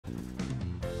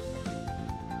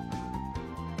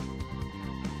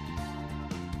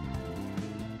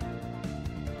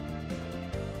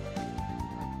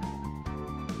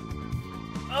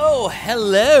Well,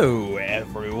 hello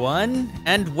everyone,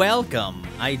 and welcome.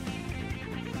 I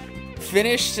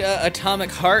finished Atomic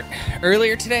Heart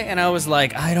earlier today, and I was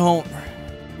like, I don't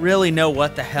really know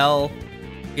what the hell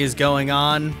is going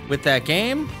on with that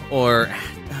game, or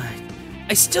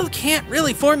I still can't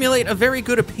really formulate a very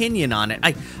good opinion on it.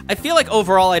 I feel like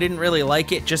overall I didn't really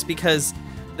like it just because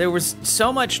there was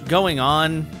so much going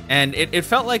on, and it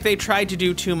felt like they tried to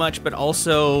do too much, but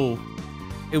also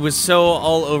it was so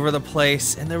all over the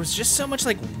place, and there was just so much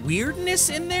like weirdness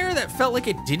in there that felt like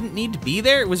it didn't need to be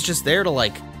there. It was just there to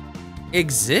like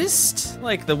exist,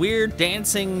 like the weird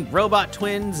dancing robot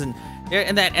twins, and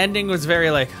that ending was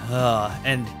very like,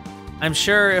 and I'm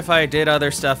sure if I did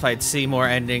other stuff I'd see more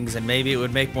endings and maybe it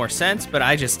would make more sense, but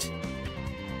I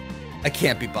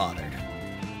can't be bothered.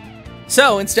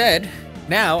 So instead,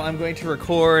 now I'm going to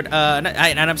record, and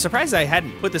I'm surprised I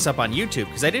hadn't put this up on YouTube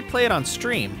because I did play it on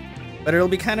stream, but it'll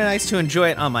be kind of nice to enjoy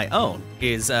it on my own,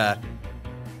 is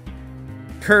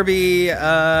Kirby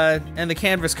and the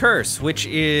Canvas Curse, which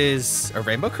is a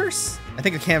Rainbow Curse? I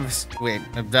think the Canvas, wait,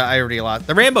 I already lost.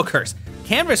 The Rainbow Curse.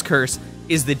 Canvas Curse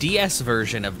is the DS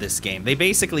version of this game. They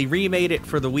basically remade it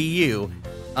for the Wii U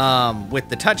with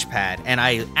the touchpad, and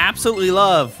I absolutely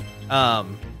love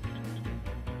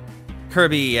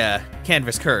Kirby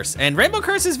Canvas Curse. And Rainbow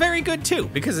Curse is very good too,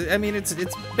 because I mean it's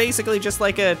basically just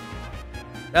like an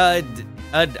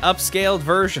upscaled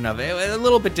version of it, a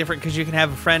little bit different because you can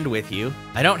have a friend with you.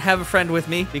 I don't have a friend with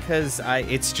me because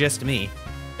it's just me.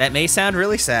 That may sound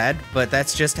really sad, but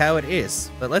that's just how it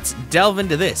is. But let's delve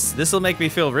into this. This will make me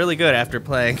feel really good after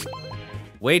playing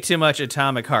way too much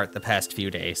Atomic Heart the past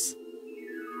few days.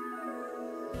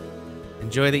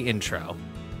 Enjoy the intro.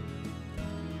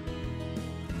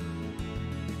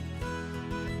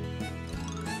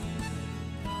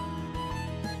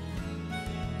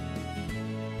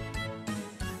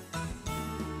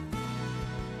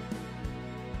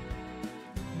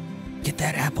 Get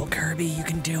that apple, Kirby, you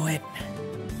can do it.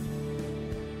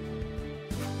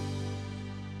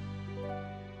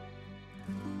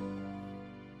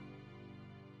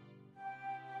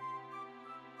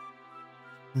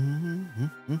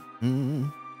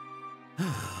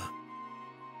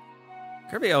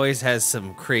 Kirby always has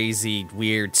some crazy,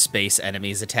 weird space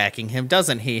enemies attacking him,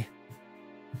 doesn't he?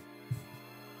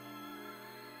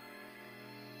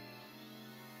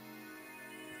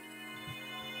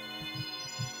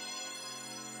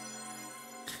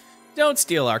 Don't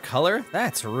steal our color.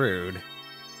 That's rude.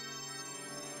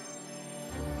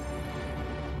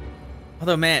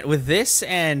 Although, man, with this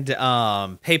and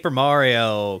Paper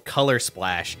Mario Color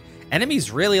Splash, enemies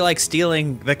really like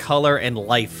stealing the color and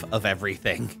life of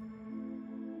everything.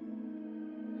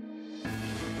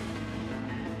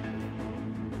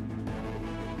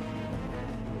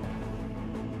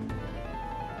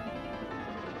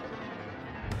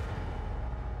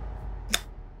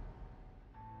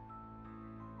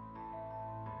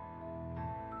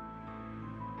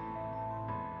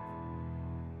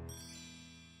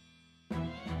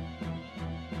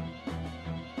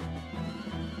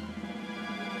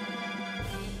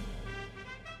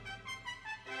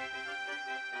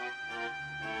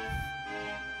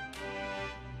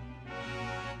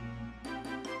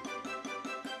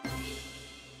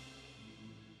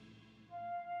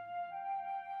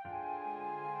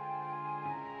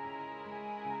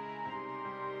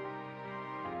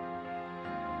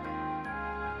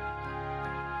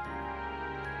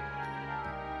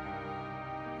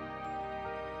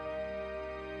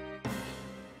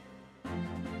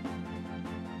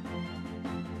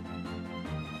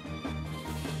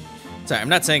 Sorry, I'm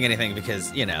not saying anything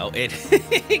because, you know,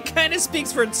 it kind of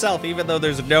speaks for itself, even though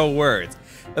there's no words.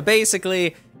 But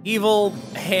basically, evil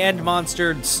hand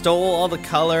monster stole all the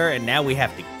color, and now we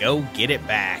have to go get it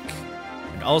back.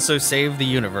 And also save the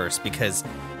universe, because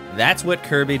that's what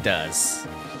Kirby does.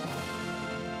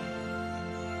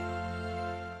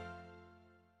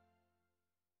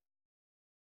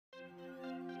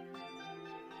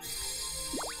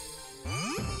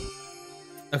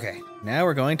 Okay, now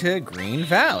we're going to Green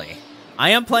Valley.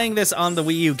 I am playing this on the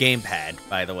Wii U gamepad,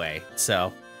 by the way,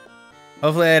 so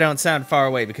hopefully I don't sound far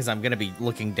away because I'm going to be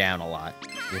looking down a lot.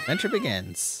 The adventure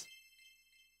begins.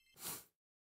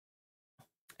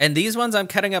 And these ones I'm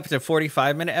cutting up to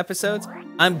 45-minute episodes.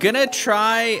 I'm going to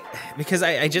try, because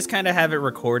I just kind of have it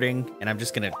recording, and I'm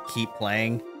just going to keep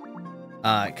playing,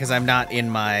 because I'm not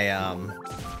in my, I'm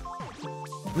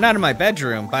not in my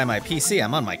bedroom by my PC,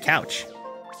 I'm on my couch.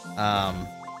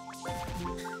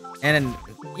 And,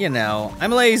 you know,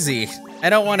 I'm lazy. I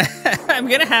don't want to, I'm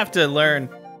gonna have to learn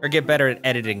or get better at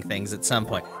editing things at some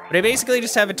point. But I basically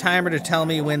just have a timer to tell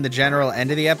me when the general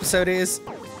end of the episode is,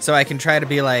 so I can try to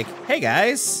be like, hey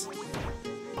guys,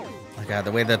 Oh god,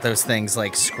 the way that those things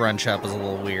like scrunch up is a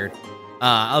little weird.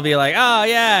 I'll be like, oh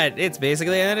yeah, it's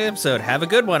basically an episode. Have a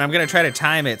good one. I'm gonna try to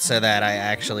time it so that I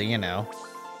actually, you know,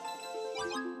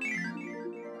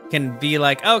 can be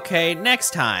like, okay,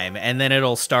 next time, and then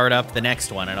it'll start up the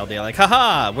next one, and I'll be like,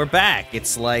 haha, we're back.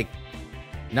 It's like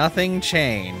nothing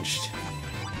changed.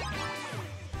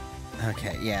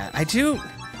 Okay, yeah, I do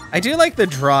like the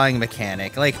drawing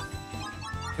mechanic. Like,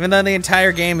 even though the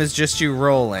entire game is just you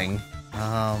rolling,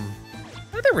 I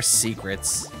thought there were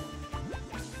secrets.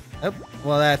 Oh,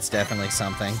 well, that's definitely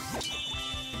something.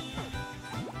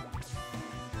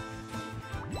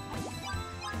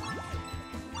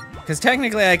 Because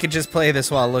technically I could just play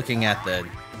this while looking at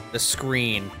the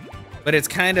screen, but it's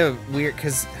kind of weird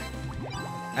because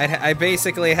I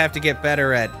basically have to get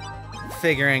better at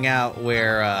figuring out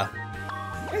where, I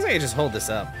guess I could just hold this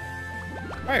up.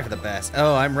 Probably for the best.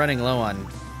 Oh, I'm running low on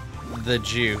the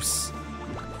juice.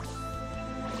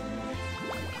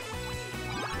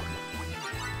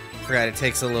 Forgot it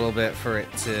takes a little bit for it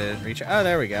to reach. Oh,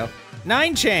 there we go.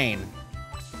 9 chain.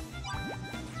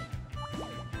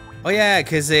 Oh yeah,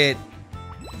 because it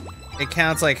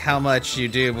counts like how much you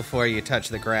do before you touch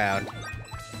the ground.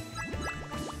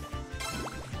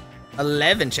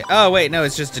 11 chain. Oh wait, no,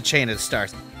 it's just a chain of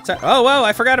stars. So, oh whoa,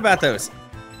 I forgot about those.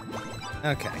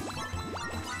 Okay.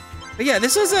 But yeah,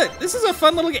 this is a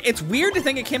fun little game. It's weird to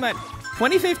think it came out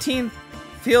 2015.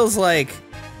 Feels like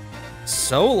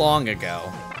so long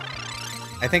ago.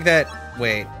 I think that,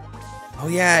 wait. Oh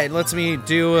yeah, it lets me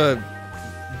do a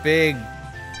big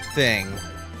thing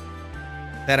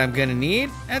that I'm gonna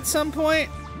need at some point.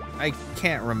 I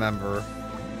can't remember.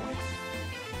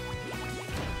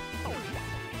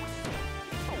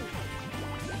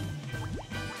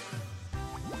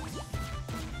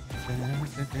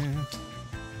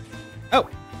 Oh,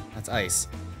 that's ice.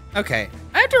 Okay,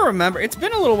 I have to remember, it's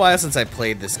been a little while since I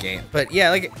played this game, but yeah,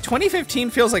 like 2015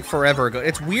 feels like forever ago.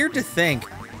 It's weird to think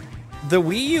the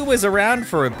Wii U was around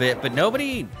for a bit, but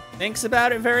nobody thinks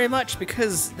about it very much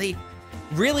because they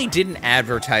really didn't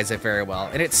advertise it very well.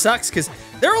 And it sucks because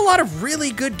there are a lot of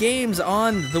really good games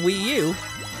on the Wii U.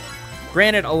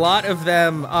 Granted, a lot of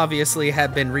them obviously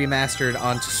have been remastered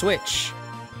onto Switch,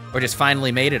 or just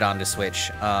finally made it onto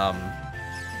Switch. But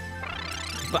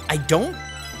I don't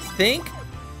think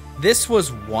this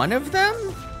was one of them?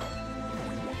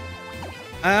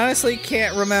 I honestly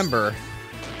can't remember.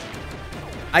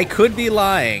 I could be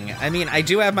lying. I mean, I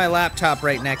do have my laptop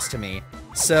right next to me,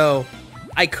 so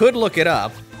I could look it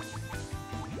up.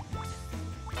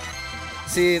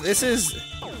 See, this is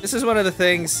one of the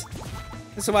things.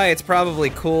 This is why it's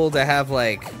probably cool to have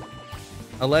like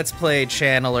a Let's Play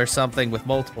channel or something with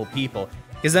multiple people,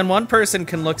 because then one person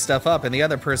can look stuff up and the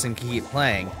other person can keep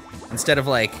playing instead of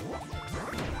like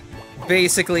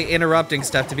basically interrupting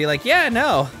stuff to be like, yeah,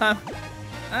 no,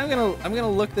 I'm gonna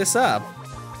look this up.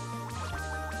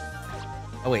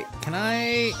 Oh wait, can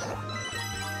I?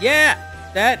 Yeah,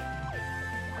 that.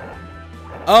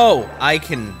 Oh, I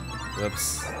can.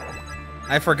 Whoops,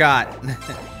 I forgot.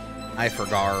 I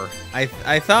forgot.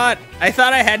 I thought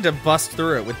I had to bust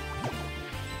through it with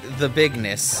the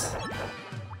bigness.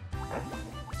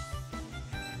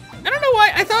 I don't know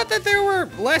why I thought that there were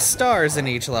less stars in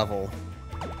each level.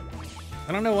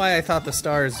 I don't know why I thought the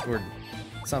stars were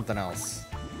something else.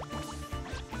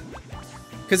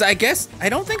 Because I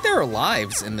don't think there are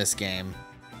lives in this game.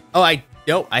 Oh, I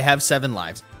have 7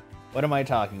 lives. What am I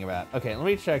talking about? Okay, let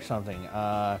me check something.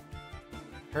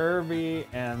 Kirby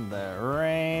and the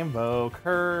Rainbow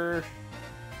Curse.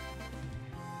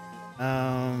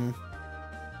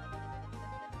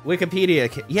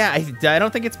 Wikipedia. Yeah, I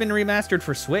don't think it's been remastered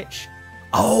for Switch.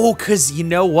 Oh, because you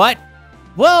know what?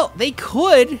 Well, they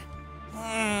could.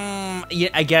 Yeah,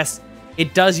 I guess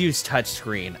it does use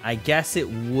touchscreen. I guess it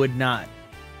would not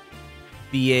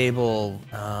be able.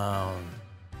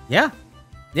 Yeah.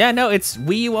 Yeah, no, it's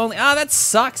Wii U only. Oh, that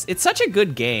sucks. It's such a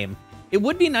good game. It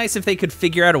would be nice if they could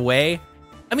figure out a way.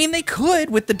 I mean, they could.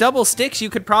 With the double sticks, you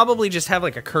could probably just have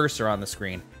like a cursor on the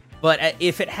screen. But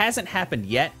if it hasn't happened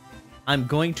yet, I'm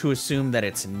going to assume that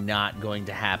it's not going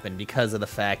to happen because of the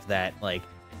fact that, like,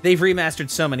 they've remastered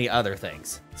so many other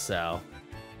things. So.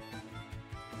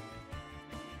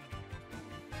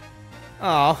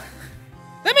 Oh.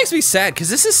 That makes me sad, because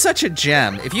this is such a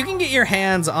gem. If you can get your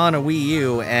hands on a Wii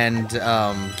U and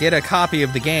get a copy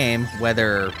of the game,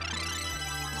 whether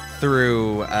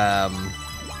through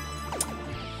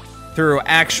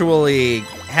actually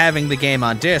having the game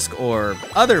on disc or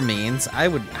other means, I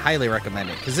would highly recommend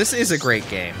it, because this is a great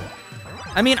game.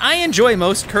 I mean, I enjoy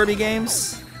most Kirby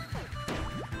games,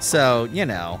 so, you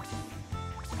know.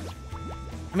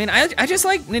 I mean, I just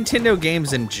like Nintendo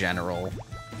games in general.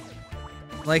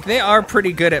 Like, they are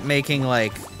pretty good at making,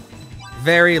 like,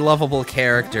 very lovable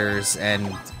characters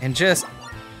and just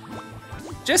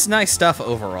nice stuff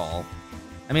overall.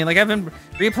 I mean, like, I've been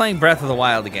replaying Breath of the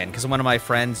Wild again because one of my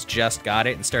friends just got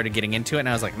it and started getting into it, and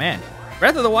I was like, man,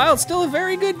 Breath of the Wild's still a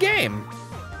very good game.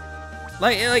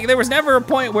 Like there was never a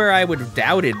point where I would have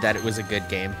doubted that it was a good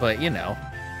game, but, you know,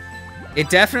 it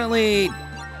definitely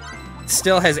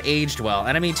still has aged well.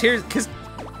 And I mean, Tears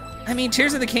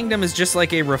of the Kingdom is just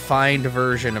like a refined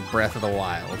version of Breath of the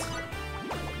Wild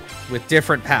with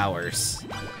different powers.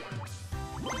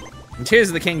 And Tears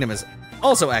of the Kingdom is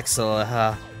also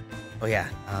excellent. Oh yeah.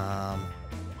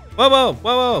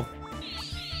 Whoa.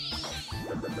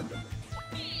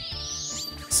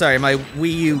 Sorry, my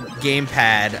Wii U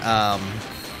gamepad.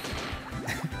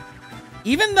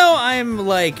 Even though I'm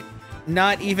like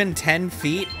not even 10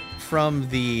 feet from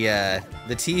the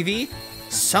TV,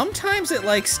 sometimes it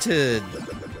likes to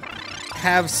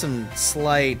have some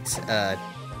slight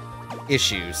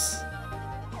issues.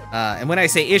 And when I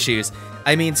say issues,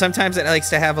 I mean sometimes it likes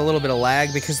to have a little bit of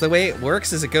lag because the way it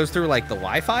works is it goes through like the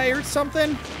Wi-Fi or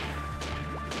something.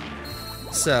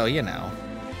 So, you know.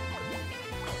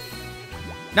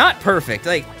 Not perfect.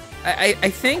 Like, I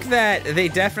think that they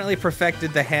definitely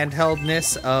perfected the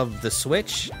handheldness of the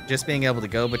Switch, just being able to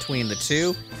go between the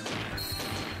two.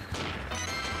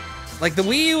 Like, the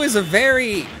Wii U is a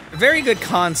very, very good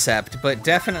concept, but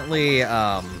definitely,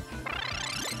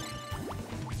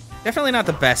 definitely not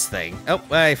the best thing. Oh,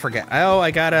 I forget. Oh,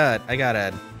 I gotta...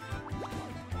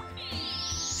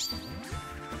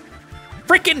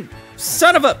 Freaking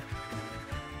son of a...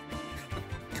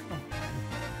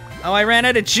 Oh, I ran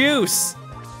out of juice.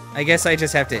 I guess I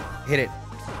just have to hit it.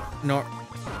 No,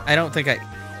 I don't think I...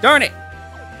 Darn it!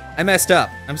 I messed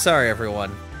up. I'm sorry,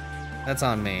 everyone. That's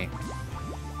on me.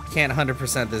 Can't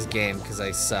 100% this game because I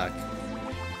suck.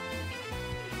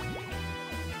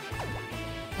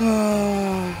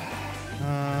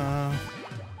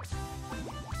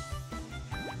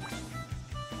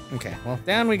 Okay, well,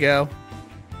 down we go.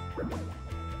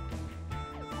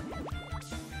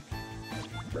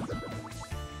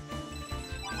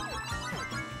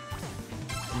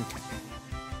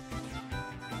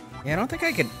 Yeah, I don't think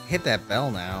I could hit that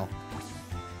bell now.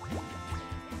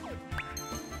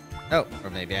 Oh,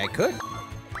 or maybe I could.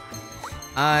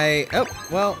 Oh,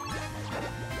 well.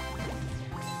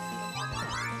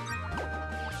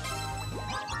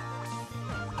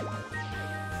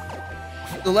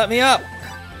 Let me up.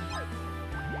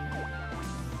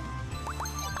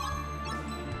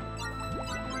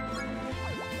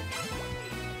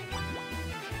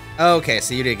 Okay,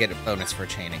 so you did get a bonus for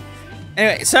chaining.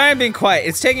 Anyway, sorry I'm being quiet.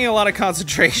 It's taking a lot of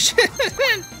concentration.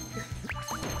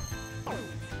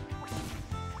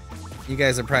 You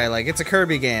guys are probably like, it's a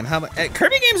Kirby game.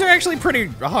 Kirby games are actually pretty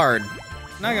hard.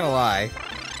 Not gonna lie.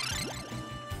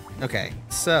 Okay,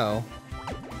 so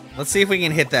let's see if we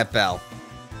can hit that bell.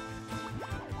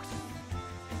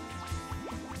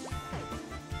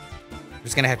 I'm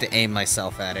just gonna have to aim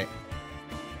myself at it.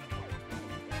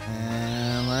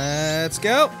 And let's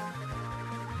go.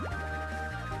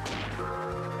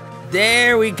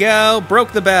 There we go.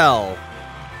 Broke the bell.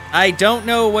 I don't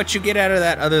know what you get out of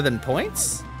that other than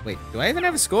points. Wait, do I even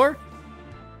have a score?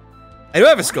 I do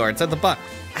have a score. It's at the bottom.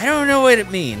 I don't know what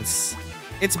it means.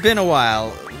 It's been a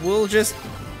while. We'll just...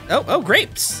 Oh,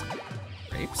 grapes.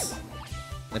 Grapes?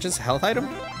 That's just a health item?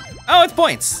 Oh, it's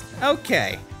points.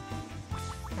 Okay.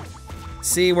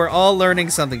 See, we're all learning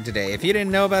something today. If you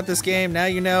didn't know about this game, now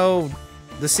you know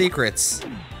the secrets.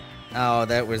 Oh,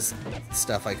 that was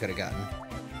stuff I could have gotten.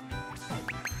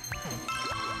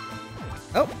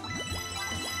 Oh.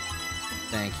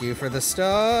 Thank you for the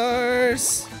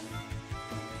stars.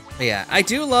 But yeah, I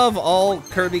do love all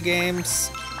Kirby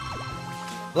games.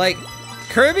 Like,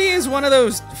 Kirby is one of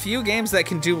those few games that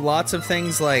can do lots of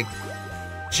things, like,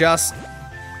 just...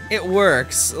 It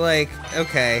works. Like,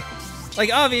 okay.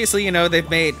 Like, obviously, you know, they've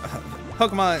made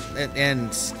Pokemon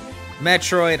and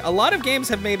Metroid. A lot of games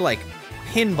have made, like,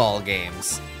 pinball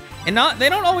games. And they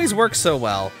don't always work so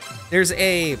well. There's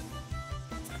a...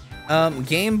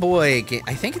 Game Boy,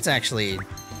 I think it's actually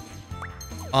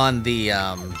on the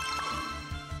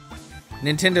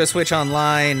Nintendo Switch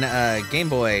Online Game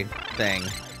Boy thing,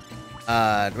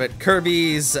 but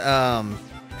Kirby's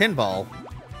Pinball,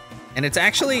 and it's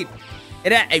actually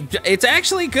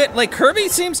good. Like, Kirby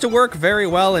seems to work very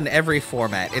well in every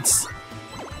format. It's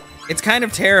kind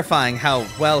of terrifying how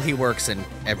well he works in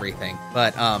everything,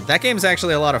 but that game's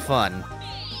actually a lot of fun.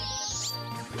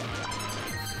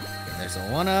 There's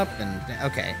a 1-up, and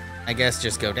okay, I guess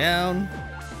just go down.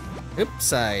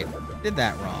 Oops, I did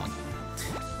that wrong.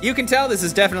 You can tell this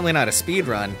is definitely not a speed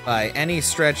run by any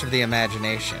stretch of the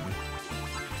imagination.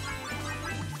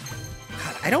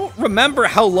 God, I don't remember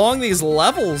how long these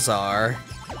levels are,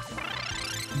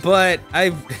 but I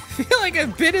feel like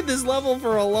I've been in this level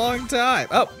for a long time.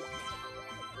 Oh.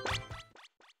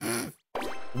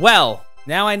 Well,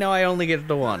 now I know I only get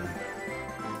to one.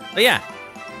 But yeah,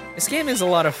 this game is a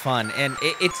lot of fun, and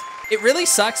it really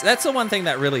sucks. That's the one thing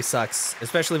that really sucks,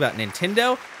 especially about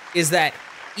Nintendo, is that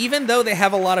even though they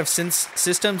have a lot of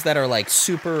systems that are like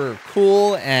super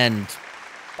cool and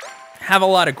have a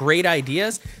lot of great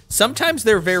ideas, sometimes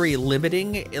they're very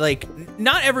limiting. Like,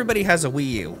 not everybody has a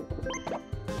Wii U.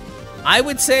 I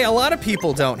would say a lot of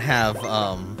people don't have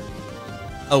a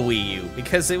Wii U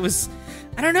because it was,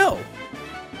 I don't know.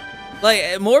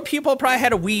 Like, more people probably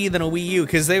had a Wii than a Wii U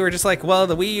because they were just like, well,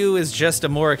 the Wii U is just a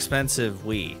more expensive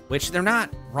Wii, which they're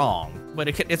not wrong, but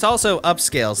it's also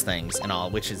upscales things and all,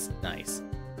 which is nice.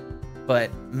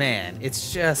 But man,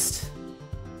 it's just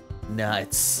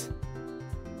nuts.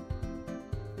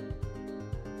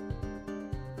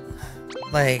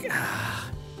 Like, I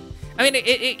mean,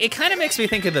 it kind of makes me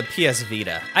think of the PS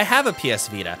Vita. I have a PS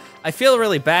Vita. I feel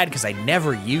really bad because I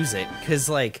never use it because,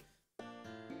 like,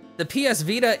 the PS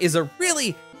Vita is a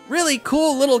really, really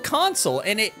cool little console,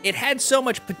 and it had so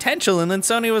much potential, and then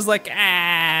Sony was like,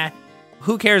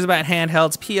 who cares about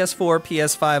handhelds? PS4,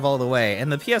 PS5 all the way.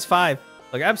 And the PS5,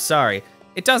 look, I'm sorry,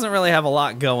 it doesn't really have a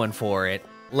lot going for it.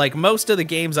 Like, most of the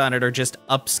games on it are just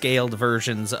upscaled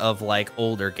versions of, like,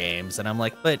 older games, and I'm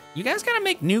like, but you guys gotta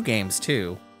make new games,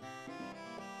 too.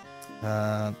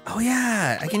 Oh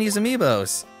yeah, I can use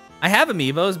amiibos. I have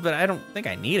amiibos, but I don't think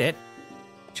I need it.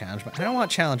 Challenge mode. I don't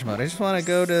want challenge mode. I just want to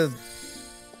go to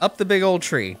up the big old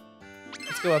tree.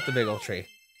 Let's go up the big old tree.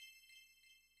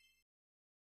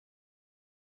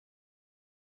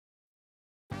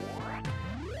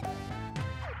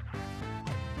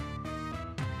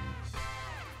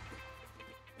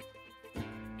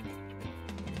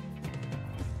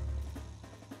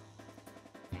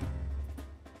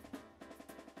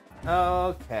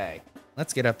 Okay,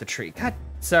 let's get up the tree. God,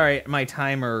 sorry, my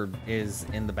timer is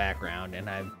in the background, and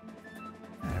I've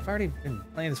already been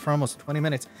playing this for almost 20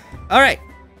 minutes. All right,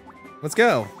 let's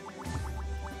go.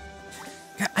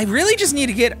 God, I really just need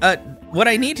to get what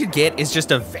I need to get is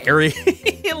just a very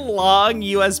long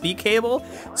USB cable,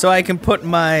 so I can put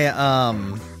my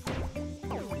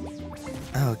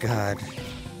oh God,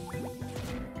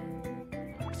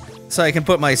 so I can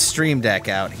put my Stream Deck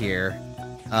out here.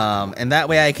 And that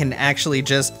way I can actually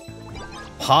just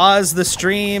pause the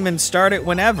stream and start it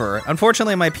whenever.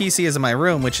 Unfortunately, my PC is in my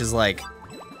room, which is like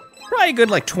probably a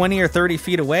good like 20 or 30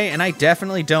 feet away, and I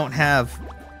definitely don't have...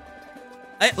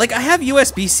 I have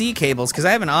USB-C cables because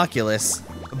I have an Oculus,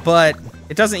 but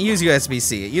it doesn't use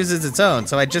USB-C. It uses its own,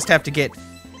 so I just have to get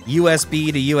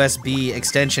USB to USB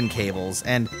extension cables.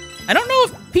 And I don't know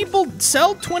if people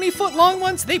sell 20-foot long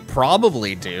ones. They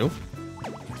probably do.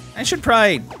 I should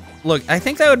probably... Look, I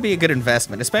think that would be a good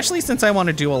investment, especially since I want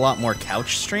to do a lot more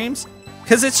couch streams,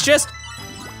 because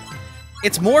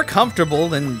it's more comfortable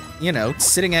than, you know,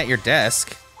 sitting at your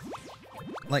desk.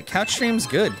 Like, couch stream's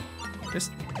good.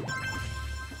 Just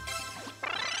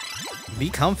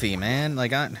be comfy, man. Like,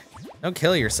 don't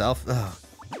kill yourself. Ugh.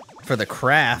 For the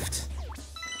craft.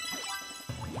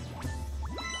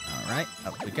 All right,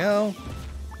 up we go.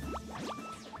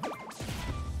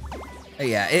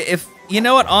 Yeah, if... You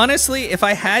know what, honestly, if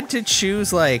I had to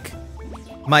choose, like,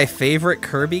 my favorite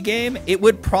Kirby game, it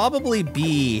would probably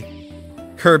be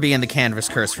Kirby and the Canvas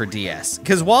Curse for DS.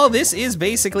 Because while this is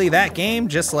basically that game,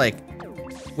 just, like,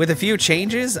 with a few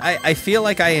changes, I feel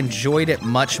like I enjoyed it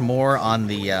much more on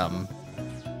the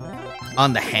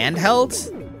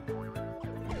handheld.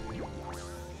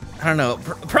 I don't know,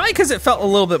 probably because it felt a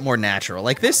little bit more natural.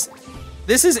 Like, this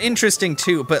is interesting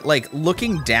too, but like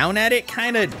looking down at it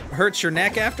kind of hurts your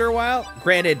neck after a while.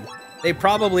 Granted, they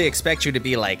probably expect you to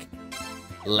be like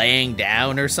laying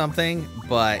down or something,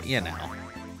 but you know,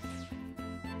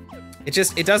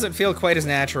 it doesn't feel quite as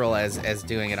natural as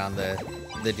doing it on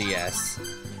the DS.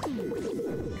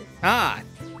 Ah,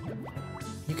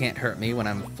 you can't hurt me when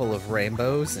I'm full of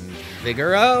rainbows and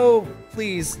vigor. Oh,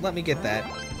 please let me get that.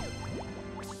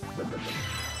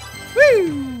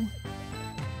 Woo!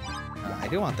 I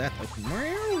do want that.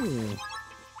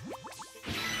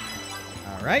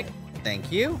 All right,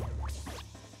 thank you.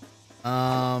 Wait,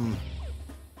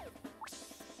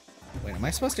 am I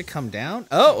supposed to come down?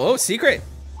 Oh, secret.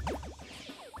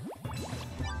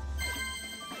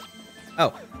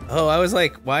 Oh, I was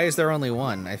like, why is there only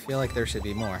one? I feel like there should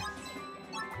be more.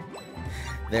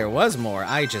 There was more.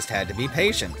 I just had to be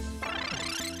patient.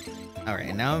 All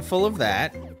right, now I'm full of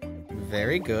that.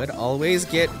 Very good. Always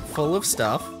get full of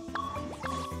stuff.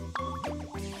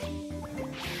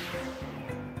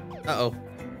 Uh-oh.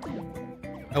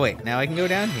 Oh, wait. Now I can go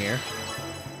down here.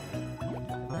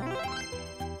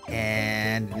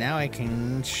 And now I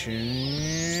can...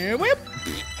 Whip!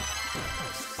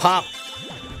 Pop!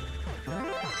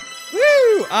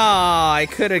 Woo! Aw, I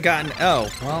could have gotten... Oh,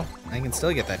 well, I can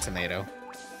still get that tomato.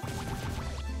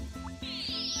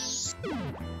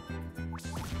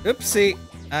 Oopsie.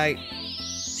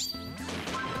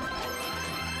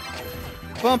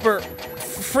 Bumper.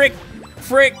 Frick.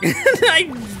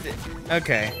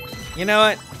 Okay. You know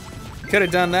what? Could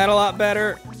have done that a lot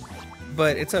better,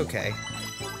 but it's okay.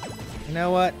 You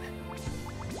know what?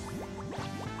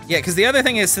 Yeah, because the other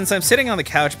thing is, since I'm sitting on the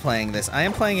couch playing this, I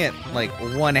am playing it, like,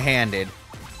 one-handed.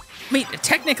 I mean,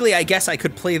 technically, I guess I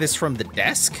could play this from the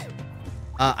desk.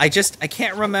 I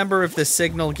can't remember if the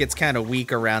signal gets kind of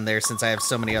weak around there since I have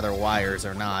so many other wires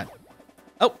or not.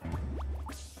 Oh.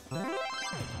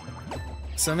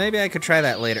 So maybe I could try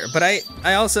that later. But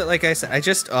I also, like I said, I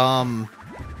just, Oh,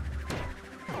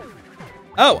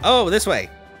 this way.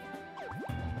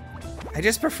 I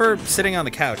just prefer sitting on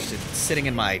the couch to sitting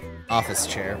in my office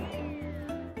chair.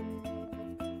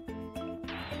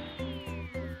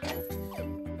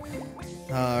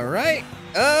 All right.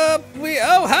 Oh,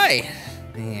 hi.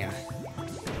 Yeah.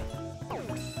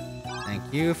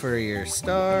 Thank you for your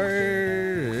star.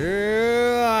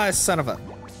 Son of a...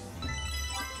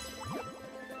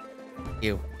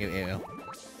 Ew. You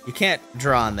can't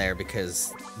draw on there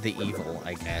because the evil,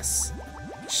 I guess.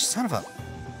 Son of a...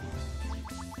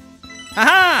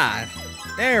 Haha!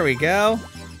 There we go.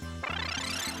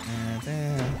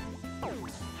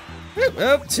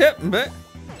 Oh, tip, but...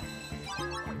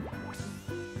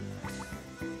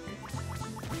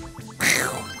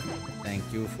 Thank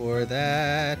you for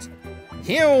that.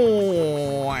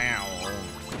 Wow.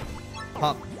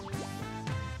 Pop.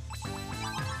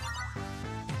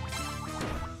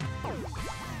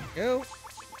 Go.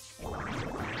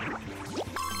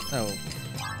 Oh.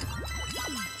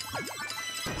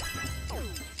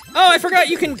 Oh, I forgot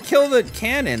you can kill the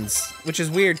cannons, which is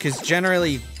weird because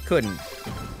generally you couldn't.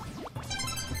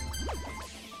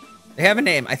 They have a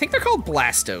name. I think they're called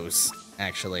Blastos,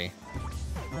 actually.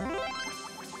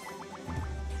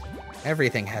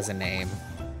 Everything has a name.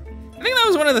 I think that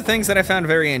was one of the things that I found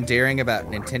very endearing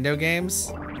about Nintendo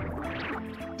games.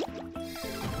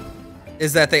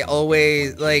 Is that they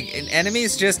always, like,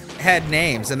 enemies just had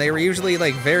names, and they were usually,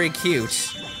 like, very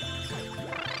cute.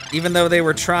 Even though they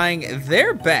were trying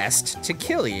their best to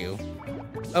kill you.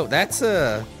 Oh, that's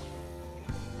a...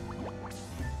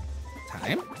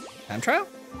 Time trial?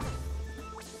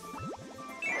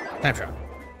 Time trial.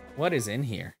 What is in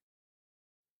here?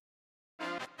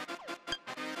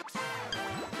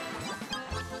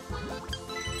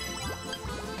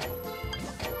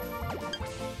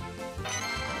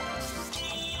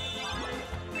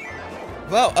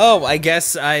 Well, oh, I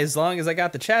guess as long as I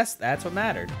got the chest, that's what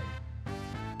mattered.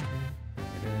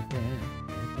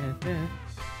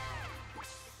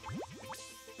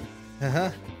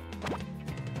 Uh-huh.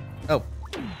 Oh,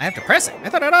 I have to press it. I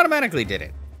thought it automatically did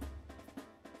it.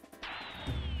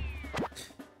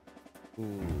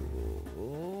 Ooh.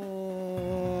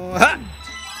 Ha!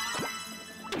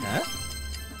 Huh?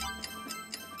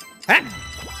 Ha!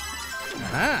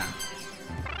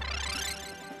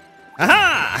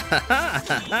 Aha!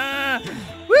 Aha!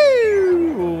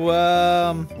 Woo!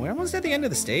 We're almost at the end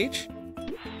of the stage.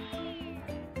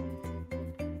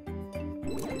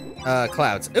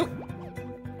 Clouds. Ooh!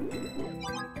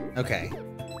 Okay.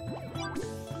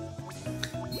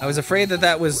 I was afraid that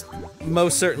that was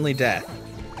most certainly death.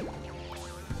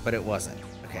 But it wasn't.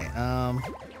 Okay,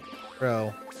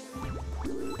 bro.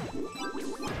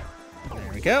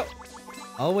 There we go.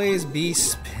 Always be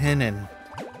spinning.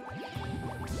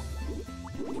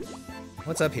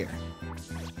 What's up here?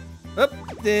 Oop,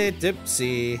 the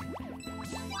dipsy.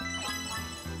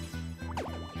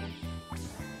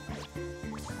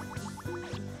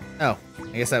 Oh,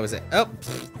 I guess that was it. Oh.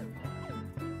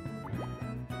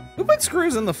 Who put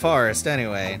screws in the forest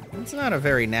anyway? It's not a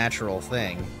very natural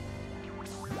thing.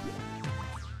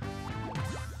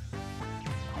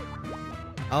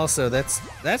 Also, that's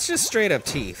just straight up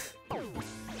teeth. I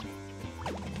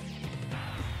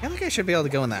think I should be able to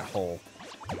go in that hole.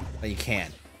 But you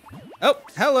can't. Oh,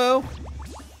 hello.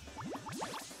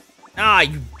 Ah,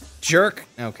 you jerk.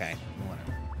 Okay,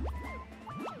 whatever.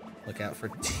 Look out for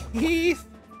teeth.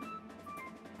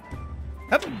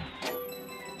 Up.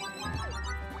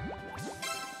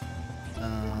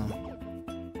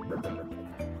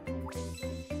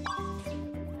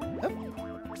 Up.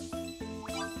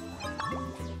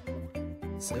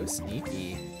 So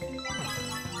sneaky.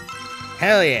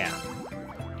 Hell yeah.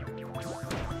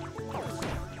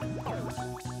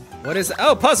 What is,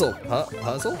 oh, puzzle.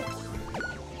 Puzzle?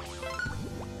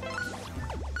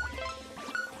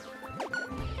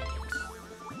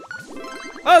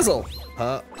 Puzzle.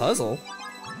 Puzzle?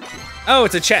 Oh,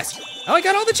 it's a chest. Oh, I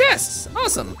got all the chests.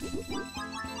 Awesome.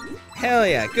 Hell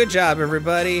yeah, good job,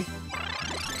 everybody.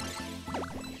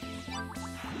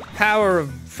 Power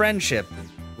of friendship,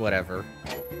 whatever.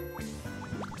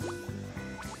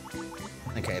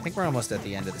 Okay, I think we're almost at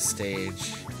the end of the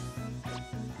stage.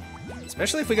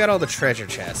 Especially if we got all the treasure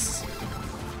chests.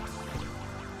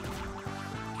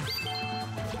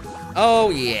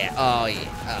 Oh yeah, oh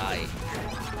yeah, oh yeah.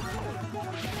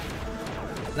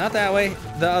 Not that way,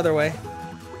 the other way.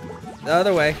 The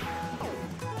other way.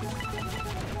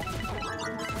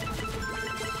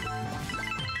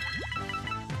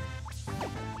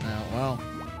 Oh, well.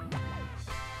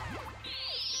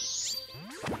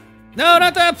 No,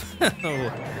 not that!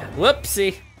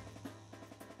 Whoopsie.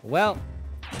 Well.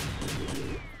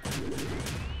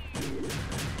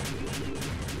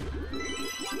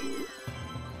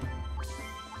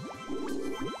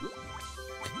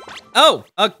 Oh,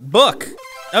 a book.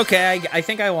 Okay, I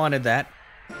think I wanted that.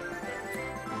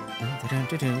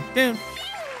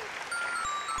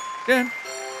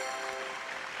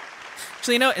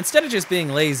 Actually, you know, instead of just being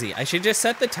lazy, I should just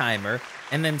set the timer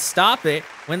and then stop it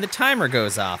when the timer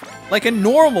goes off, like a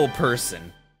normal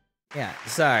person. Yeah,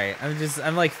 sorry,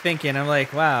 I'm like thinking, I'm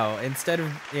like, wow, instead of,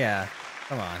 yeah,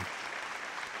 come on.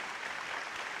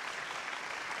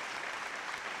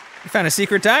 You found a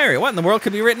secret diary. What in the world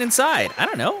could be written inside? I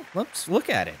don't know. Let's look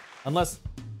at it. Unless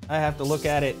I have to look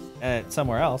at it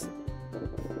somewhere else.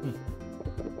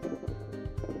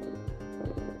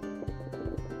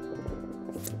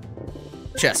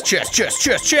 Chest, chest, chest,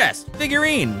 chest, chest.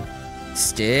 Figurine.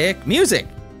 Stick. Music.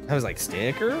 I was like,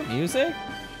 sticker? Music?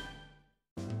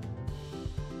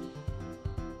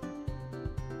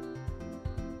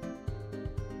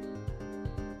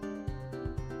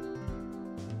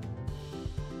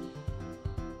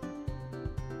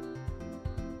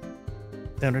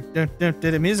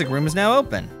 The music room is now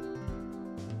open.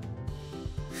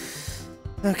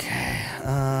 Okay,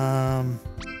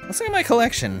 let's look at my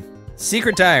collection.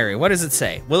 Secret diary, what does it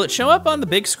say? Will it show up on the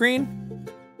big screen?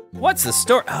 What's the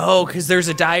story? Oh, because there's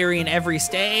a diary in every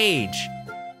stage.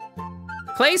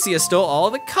 Clacia stole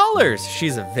all the colors.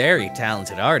 She's a very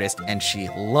talented artist and she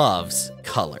loves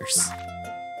colors.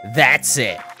 That's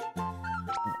it.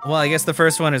 Well, I guess the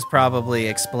first one is probably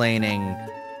explaining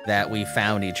that we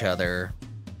found each other.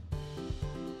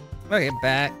 Okay,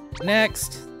 back.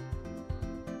 Next.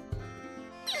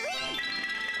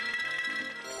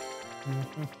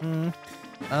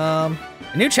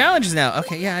 New challenges now.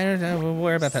 Okay, yeah, I don't know. We'll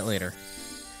worry about that later.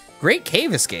 Great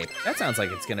cave escape. That sounds like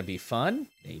it's gonna be fun,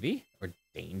 maybe, or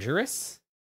dangerous.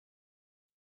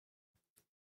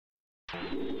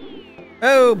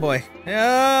 Oh boy.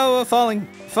 Oh, falling.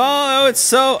 Fall. Oh, it's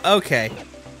so okay.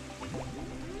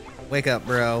 Wake up,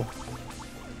 bro.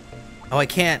 Oh, I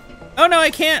can't. Oh, no,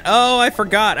 I can't. Oh, I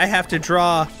forgot. I have to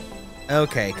draw.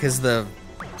 Okay, because the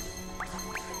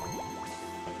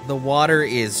water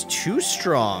is too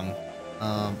strong.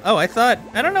 Oh, I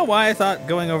don't know why I thought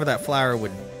going over that flower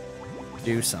would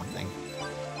do something.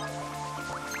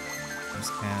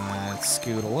 Just gonna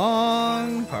scoot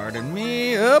along. Pardon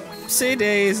me. Oopsie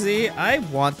daisy. I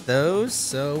want those,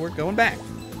 so we're going back.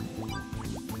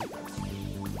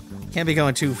 Can't be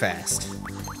going too fast.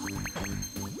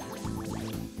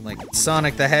 Like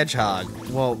Sonic the Hedgehog.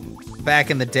 Well,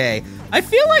 back in the day. I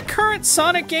feel like current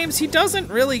Sonic games, he doesn't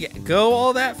really go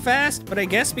all that fast, but I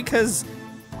guess because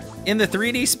in the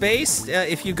 3D space,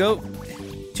 if you go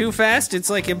too fast, it's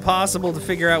like impossible to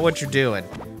figure out what you're doing.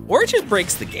 Or it just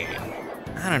breaks the game.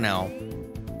 I don't know.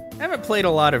 I haven't played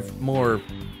a lot of more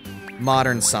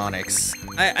modern Sonics.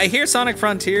 I hear Sonic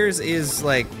Frontiers is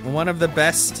like one of the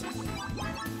best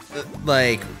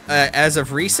as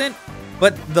of recent,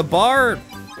 but the bar,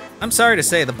 I'm sorry to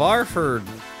say, the bar for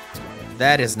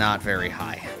that is not very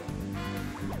high.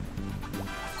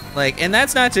 Like, and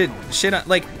that's not to shit on,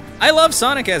 like, I love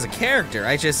Sonic as a character.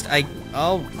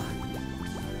 All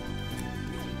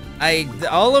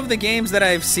of the games that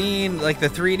I've seen, like the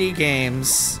 3D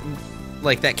games,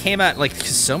 like that came out, like,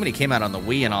 'cause so many came out on the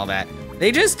Wii and all that,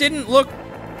 they just didn't look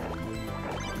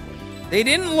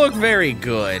very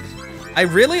good. I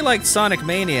really liked Sonic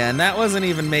Mania, and that wasn't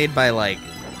even made by, like,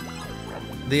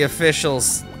 the official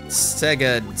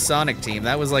Sega Sonic team.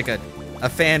 That was like a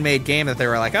fan-made game that they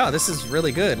were like, oh, this is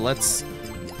really good, let's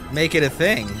make it a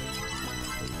thing.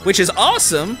 Which is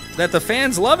awesome that the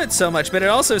fans love it so much, but it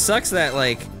also sucks that,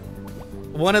 like,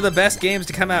 one of the best games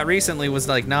to come out recently was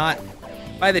like not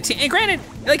by the team. And granted,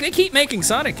 like they keep making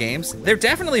Sonic games. They're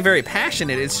definitely very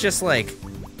passionate. It's just like,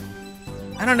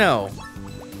 I don't know.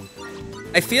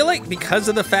 I feel like because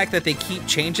of the fact that they keep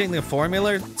changing the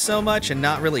formula so much and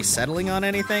not really settling on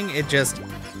anything, it just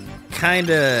kind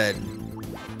of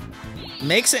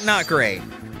makes it not great.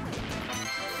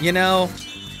 You know?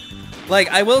 Like,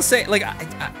 I will say, like,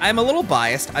 I'm a little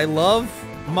biased. I love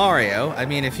Mario. I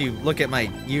mean, if you look at my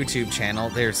YouTube channel,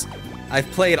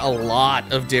 I've played a lot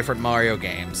of different Mario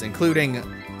games, including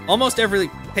almost every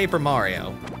Paper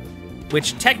Mario,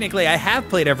 which technically I have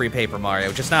played every Paper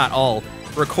Mario, just not all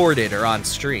recorded or on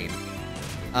stream.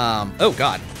 Oh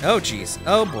God, oh geez,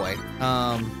 oh boy.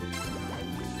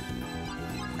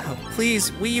 Oh,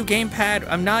 please, Wii U gamepad,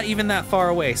 I'm not even that far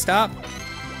away. Stop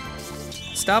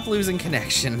losing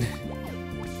connection.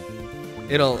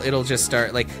 It'll just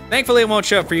start, like, thankfully it won't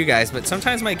show up for you guys, but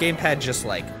sometimes my gamepad just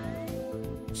like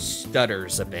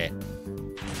stutters a bit.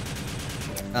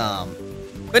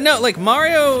 But no, like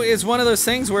Mario is one of those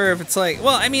things where if it's like,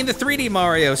 well, I mean the 3D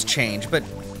Marios change, but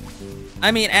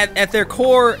I mean at their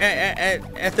core,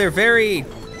 at the very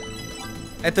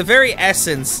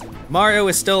essence, Mario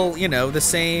is still, you know, the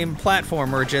same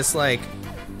platformer, just like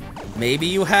maybe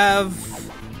you have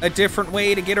a different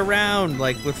way to get around,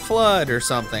 like with FLUDD or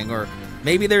something, or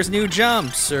maybe there's new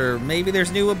jumps, or maybe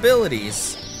there's new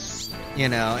abilities, you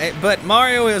know. But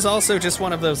Mario is also just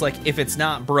one of those, like, if it's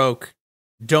not broke,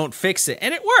 don't fix it,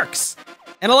 and it works.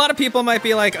 And a lot of people might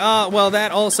be like, oh, well,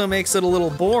 that also makes it a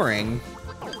little boring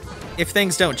if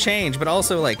things don't change, but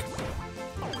also, like,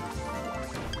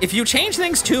 if you change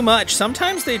things too much,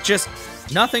 sometimes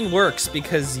nothing works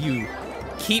because you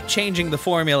keep changing the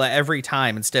formula every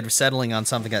time instead of settling on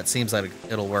something that seems like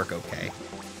it'll work okay.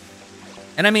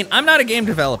 And I mean, I'm not a game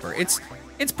developer. It's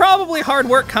probably hard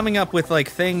work coming up with like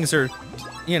things, or,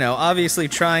 you know, obviously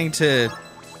trying to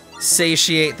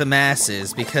satiate the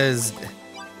masses, because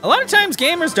a lot of times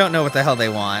gamers don't know what the hell they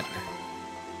want,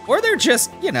 or they're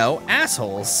just, you know,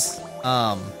 assholes.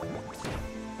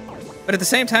 But at the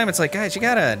same time, it's like, guys, you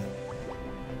gotta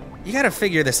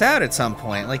figure this out at some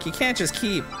point. Like, you can't just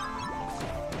keep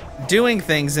doing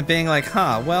things and being like,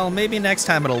 huh, well, maybe next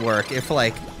time it'll work, if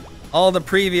like all the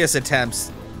previous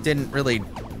attempts didn't really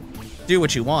do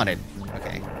what you wanted.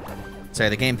 Okay. Sorry,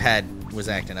 the gamepad was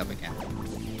acting up again.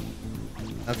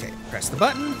 Okay, press the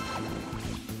button.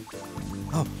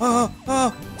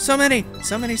 Oh, so many.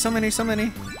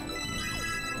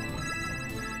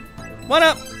 One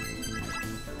up.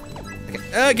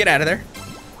 Okay, get out of there.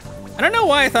 I don't know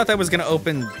why I thought that was gonna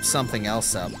open something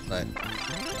else up, but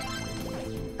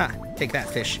take that,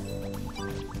 fish.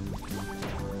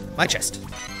 My chest.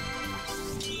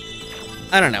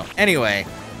 I don't know. Anyway,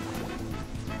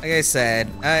 like I said,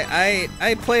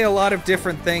 I play a lot of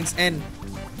different things, and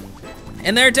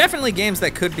there are definitely games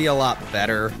that could be a lot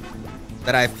better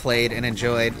that I've played and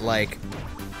enjoyed. Like,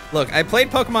 look, I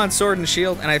played Pokemon Sword and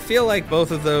Shield, and I feel like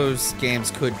both of those games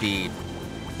could be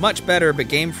much better, but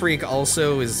Game Freak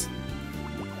also is...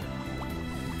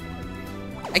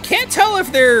 I can't tell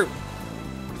if they're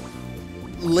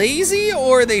lazy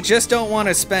or they just don't want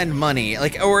to spend money,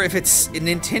 like, or if it's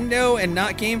Nintendo and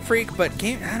not Game Freak, but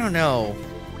I don't know.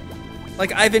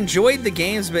 Like, I've enjoyed the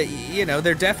games, but, you know,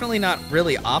 they're definitely not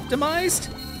really optimized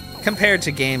compared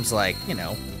to games like, you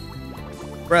know,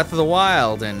 Breath of the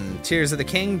Wild and Tears of the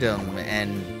Kingdom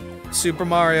and Super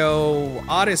Mario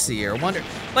Odyssey or Wonder.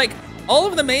 Like, all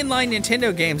of the mainline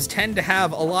Nintendo games tend to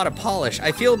have a lot of polish,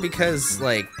 I feel, because,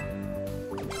 like,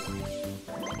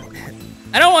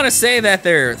 I don't want to say that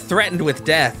they're threatened with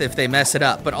death if they mess it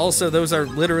up, but also those are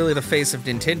literally the face of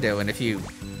Nintendo, and if you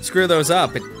screw those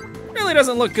up, it really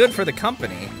doesn't look good for the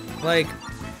company. Like,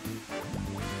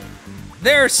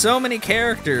 there are so many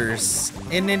characters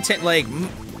in Nintendo, like,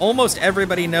 almost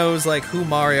everybody knows, like, who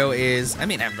Mario is. I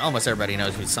mean, almost everybody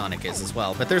knows who Sonic is as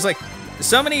well, but there's, like,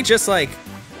 so many just, like,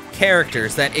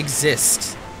 characters that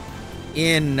exist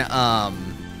in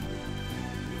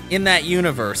that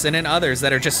universe, and in others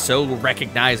that are just so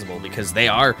recognizable because they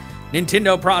are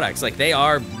Nintendo products, like they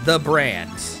are the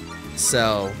brand.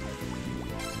 So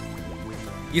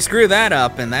you screw that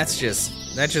up, and that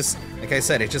just, like I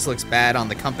said, it just looks bad on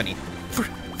the company.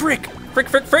 Frick!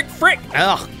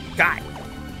 Oh, God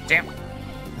damn.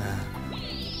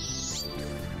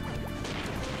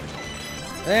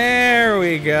 There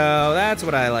we go. That's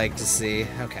what I like to see.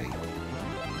 Okay.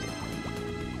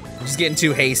 I'm just getting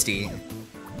too hasty.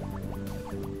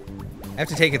 I have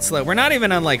to take it slow. We're not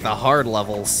even on, like, the hard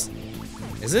levels.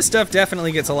 Because this stuff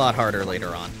definitely gets a lot harder later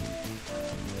on.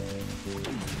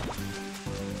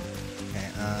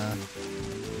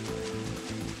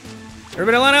 Okay,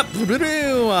 Everybody line up.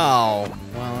 Oh,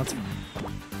 well, that's...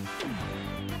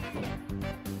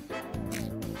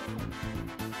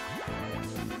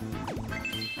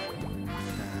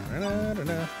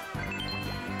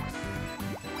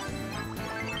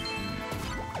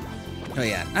 Oh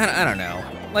yeah, I don't know.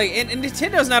 Like, and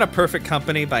Nintendo's not a perfect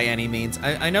company by any means.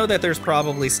 I know that there's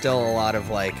probably still a lot of,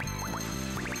 like,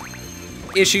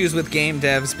 issues with game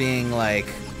devs being, like,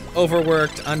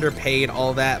 overworked, underpaid,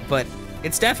 all that, but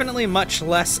it's definitely much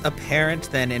less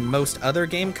apparent than in most other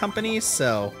game companies,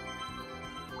 so...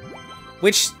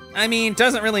 Which, I mean,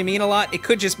 doesn't really mean a lot. It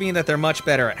could just mean that they're much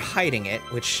better at hiding it,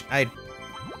 which I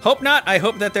hope not. I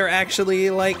hope that they're actually,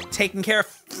 like, taking care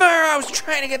of... I was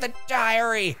trying to get the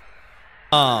diary!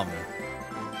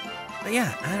 But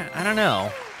yeah, I don't know.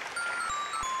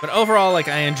 But overall, like,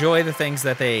 I enjoy the things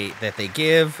that they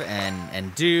give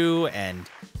and do, and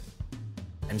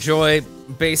enjoy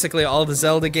basically all the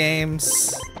Zelda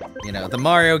games. You know, the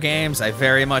Mario games, I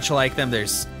very much like them.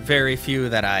 There's very few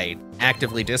that I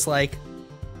actively dislike,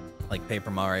 like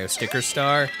Paper Mario Sticker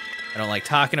Star. I don't like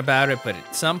talking about it, but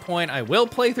at some point I will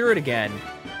play through it again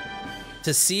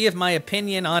to see if my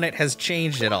opinion on it has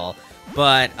changed at all.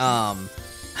 But,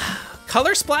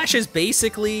 Color Splash is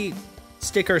basically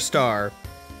Sticker Star,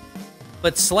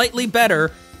 but slightly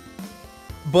better,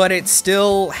 but it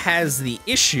still has the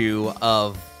issue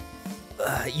of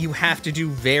you have to do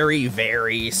very,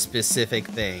 very specific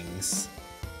things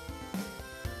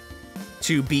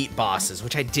to beat bosses,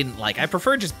 which I didn't like. I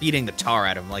prefer just beating the tar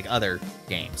out of them like other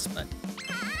games, but...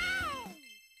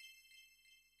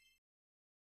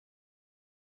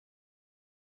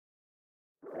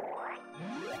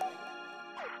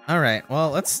 Alright,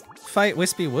 well, let's fight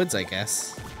Wispy Woods, I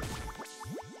guess.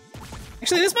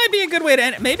 Actually, this might be a good way to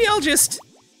end it. Maybe I'll just...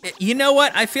 You know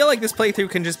what? I feel like this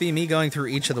playthrough can just be me going through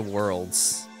each of the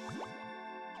worlds.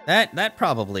 That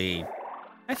probably...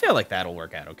 I feel like that'll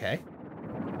work out okay.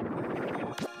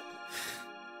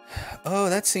 Oh,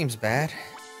 that seems bad.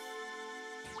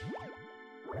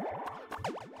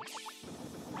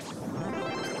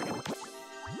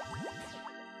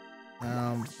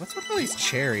 What's with all these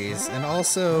cherries? And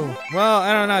also, well,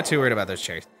 I'm not too worried about those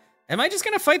cherries. Am I just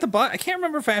gonna fight the boss? I can't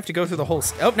remember if I have to go through the whole...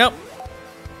 Oh, no.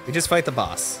 We just fight the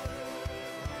boss.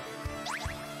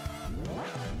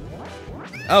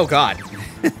 Oh, God.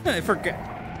 I forgot.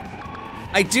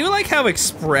 I do like how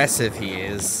expressive he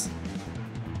is.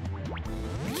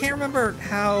 I can't remember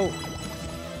how...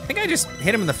 I think I just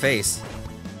hit him in the face.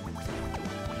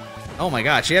 Oh my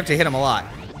gosh, you have to hit him a lot.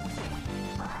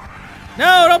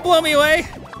 No, don't blow me away!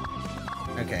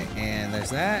 Okay, and there's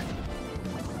that.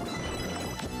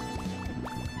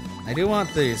 I do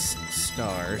want these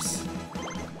stars.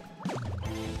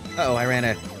 Uh-oh, I ran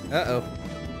out. Uh-oh.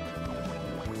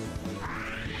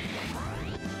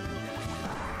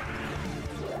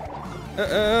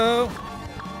 Uh-oh!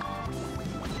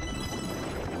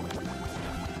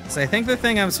 So I think the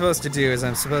thing I'm supposed to do is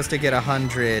I'm supposed to get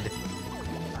 100.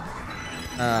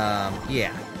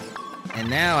 Yeah. And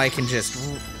now I can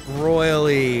just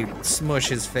royally smush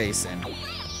his face in.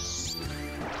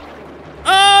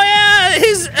 Oh yeah,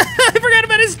 his I forgot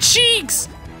about his cheeks.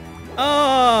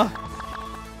 Oh.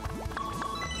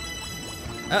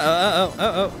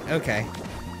 Uh-oh. Okay.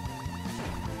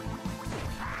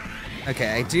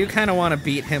 Okay, I do kind of want to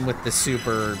beat him with the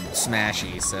super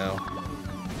smashy, so.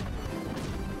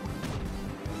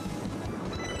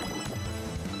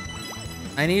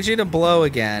 I need you to blow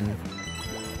again.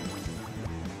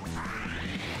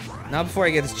 Not before I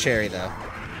get this cherry, though.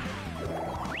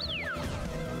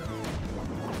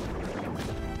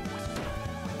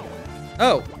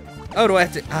 Oh! Oh, do I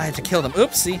have to... I have to kill them.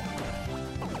 Oopsie.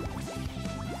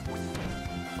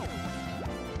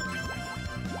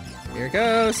 Here it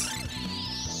goes.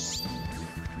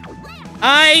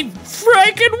 I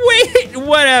freaking wait!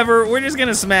 Whatever, we're just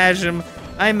gonna smash him.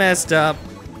 I messed up.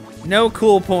 No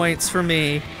cool points for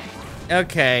me.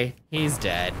 Okay, he's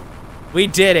dead. We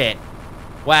did it.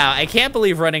 Wow, I can't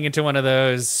believe running into one of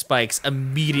those spikes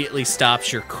immediately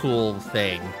stops your cool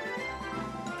thing.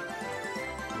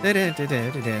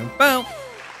 Boom!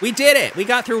 We did it! We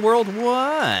got through World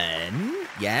 1.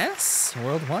 Yes?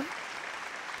 World 1?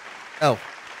 Oh,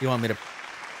 you want me to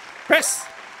press?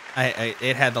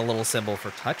 It had the little symbol for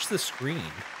touch the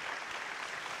screen.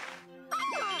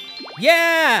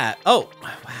 Yeah! Oh,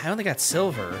 I only got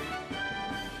silver.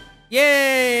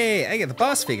 Yay! I get the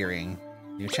boss figurine.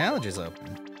 New challenge is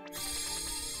open.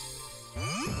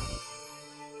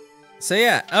 So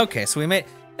yeah, okay, so we made...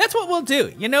 That's what we'll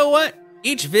do. You know what?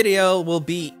 Each video will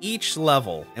be each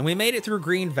level, and we made it through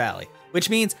Green Valley, which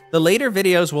means the later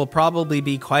videos will probably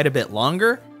be quite a bit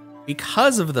longer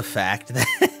because of the fact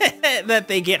that that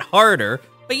they get harder,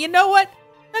 but you know what?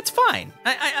 That's fine.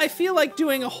 I feel like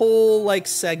doing a whole like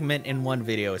segment in one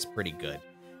video is pretty good.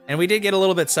 And we did get a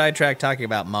little bit sidetracked talking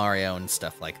about Mario and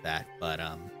stuff like that, but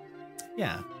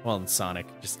yeah, well, and Sonic,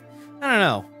 just, I don't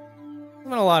know.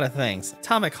 Doing a lot of things.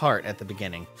 Atomic Heart at the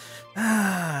beginning.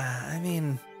 I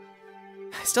mean,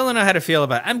 I still don't know how to feel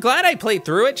about it. I'm glad I played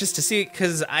through it just to see,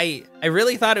 because I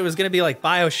really thought it was going to be like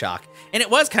BioShock. And it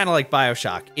was kind of like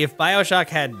BioShock. If BioShock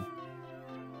had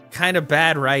kind of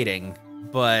bad writing,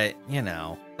 but, you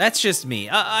know, that's just me.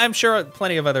 I'm sure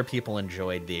plenty of other people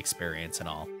enjoyed the experience and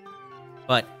all.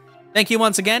 But thank you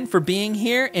once again for being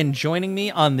here and joining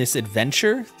me on this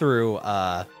adventure through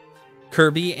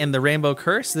Kirby and the Rainbow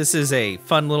Curse. This is a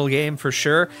fun little game for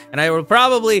sure, and I will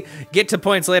probably get to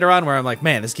points later on where I'm like,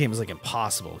 man, this game is like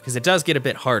impossible, because it does get a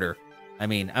bit harder. I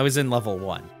mean, I was in level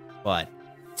 1, but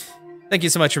thank you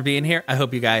so much for being here. I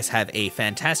hope you guys have a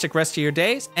fantastic rest of your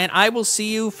days, and I will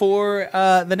see you for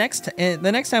the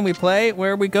next time we play,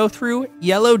 where we go through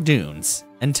Yellow Dunes.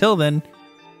 Until then,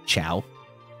 ciao.